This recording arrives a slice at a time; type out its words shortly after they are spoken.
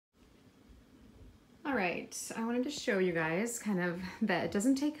right, I wanted to show you guys kind of that it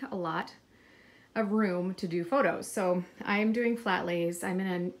doesn't take a lot of room to do photos. So I'm doing flat lays. I'm in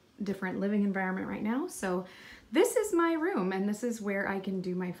a different living environment right now. So this is my room and this is where I can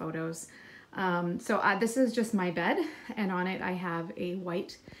do my photos. This is just my bed, and on it I have a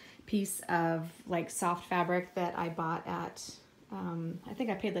white piece of like soft fabric that I bought at, I think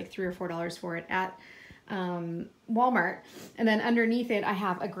I paid like $3 or $4 for it at Walmart. And then underneath it I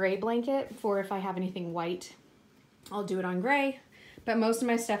have a gray blanket for if I have anything white, I'll do it on gray, but most of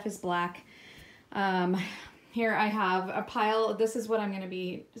my stuff is black. Here I have a pile. This is what I'm going to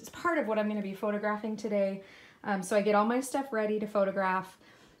be, it's part of what I'm going to be photographing today. So I get all my stuff ready to photograph.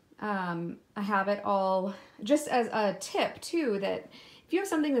 I have it all, just as a tip too, that if you have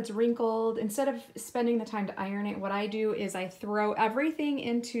something that's wrinkled, instead of spending the time to iron it, what I do is I throw everything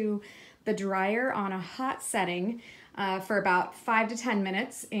into the dryer on a hot setting for about 5 to 10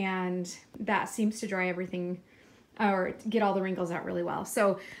 minutes, and that seems to dry everything or get all the wrinkles out really well.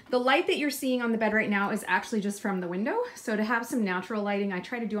 So the light that you're seeing on the bed right now is actually just from the window. So to have some natural lighting, I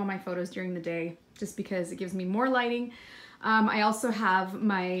try to do all my photos during the day just because it gives me more lighting. I also have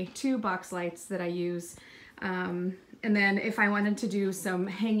my 2 box lights that I use. And then if I wanted to do some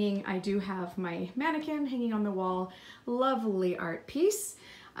hanging, I do have my mannequin hanging on the wall. Lovely art piece.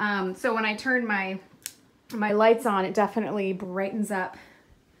 So when I turn my lights on, it definitely brightens up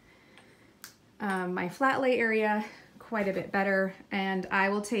my flat lay area quite a bit better. And I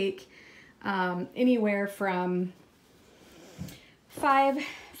will take anywhere from 5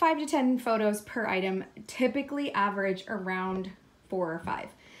 to 10 photos per item, typically average around 4 or 5.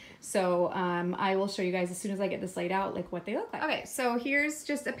 So I will show you guys as soon as I get this laid out, like what they look like. Okay, so here's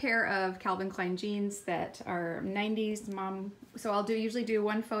just a pair of Calvin Klein jeans that are 90s mom. So I'll usually do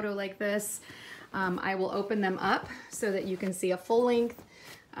one photo like this. I will open them up so that you can see a full length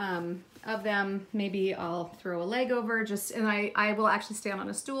of them. Maybe I'll throw a leg over, and I will actually stand on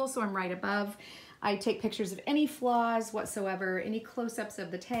a stool so I'm right above. I take pictures of any flaws whatsoever, any close-ups of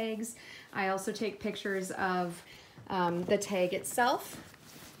the tags. I also take pictures of the tag itself,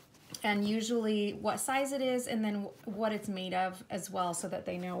 and usually what size it is and then what it's made of as well, so that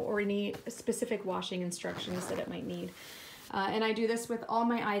they know, or any specific washing instructions that it might need. And I do this with all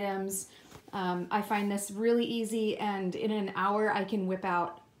my items. I find this really easy, and in an hour I can whip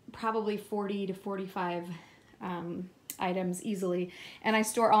out probably 40 to 45 items easily. And I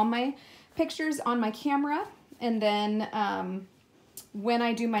store all my pictures on my camera, and then when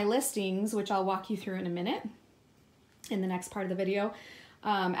I do my listings, which I'll walk you through in a minute in the next part of the video,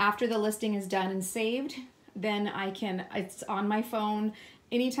 after the listing is done and saved, then it's on my phone.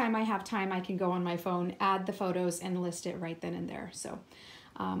 Anytime I have time, I can go on my phone, add the photos, and list it right then and there. So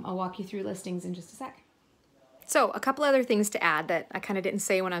I'll walk you through listings in just a sec. So a couple other things to add that I kind of didn't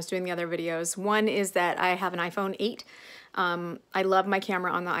say when I was doing the other videos. One is that I have an iPhone 8. I love my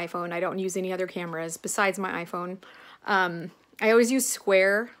camera on the iPhone. I don't use any other cameras besides my iPhone. I always use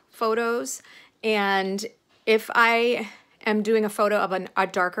square photos, and if I am doing a photo of a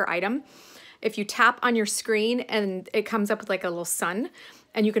darker item, if you tap on your screen and it comes up with like a little sun,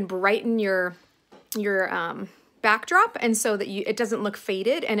 and you can brighten your backdrop, and so that it doesn't look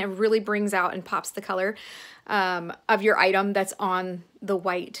faded, and it really brings out and pops the color of your item that's on the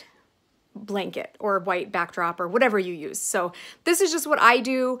white blanket or white backdrop or whatever you use. So this is just what I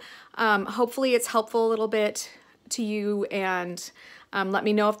do. Hopefully it's helpful a little bit to you, and let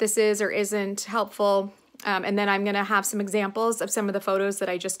me know if this is or isn't helpful. And then I'm gonna have some examples of some of the photos that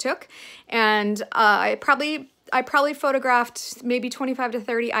I just took. And I probably photographed maybe 25 to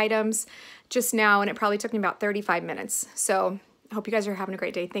 30 items just now, and it probably took me about 35 minutes. So I hope you guys are having a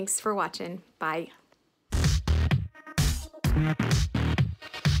great day. Thanks for watching. Bye.